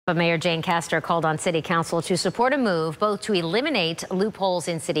But Mayor Jane Castor called on City Council to support a move both to eliminate loopholes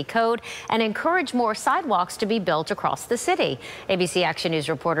in city code and encourage more sidewalks to be built across the city. ABC Action News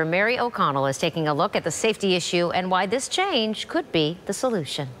reporter Mary O'Connell is taking a look at the safety issue and why this change could be the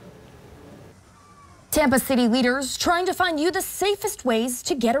solution. Tampa City leaders trying to find you the safest ways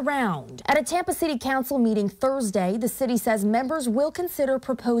to get around. At a Tampa City Council meeting Thursday, the city says members will consider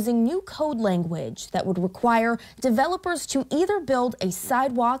proposing new code language that would require developers to either build a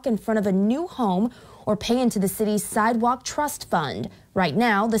sidewalk in front of a new home or pay into the city's sidewalk trust fund. Right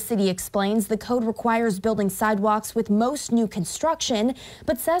now, the city explains the code requires building sidewalks with most new construction,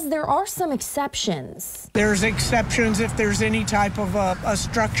 but says there are some exceptions. There's exceptions if there's any type of a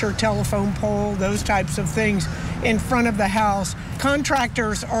structure, telephone pole, those types of things in front of the house.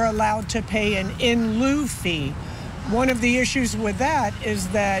 Contractors are allowed to pay an in lieu fee. One of the issues with that is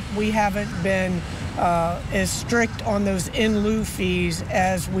that we haven't been as strict on those in lieu fees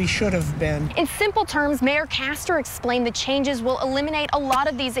as we should have been. In simple terms, Mayor Castor explained the changes will eliminate a lot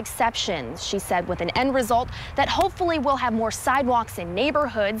of these exceptions. She said with an end result that hopefully we'll have more sidewalks in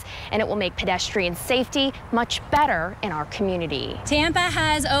neighborhoods and it will make pedestrian safety much better in our community. Tampa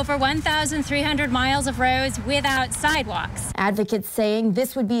has over 1,300 miles of roads without sidewalks. Advocates saying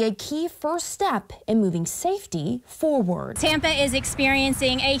this would be a key first step in moving safety forward. Tampa is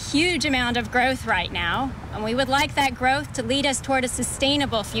experiencing a huge amount of growth right now, and we would like that growth to lead us toward a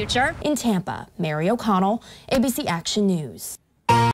sustainable future. In Tampa, Mary O'Connell, ABC Action News.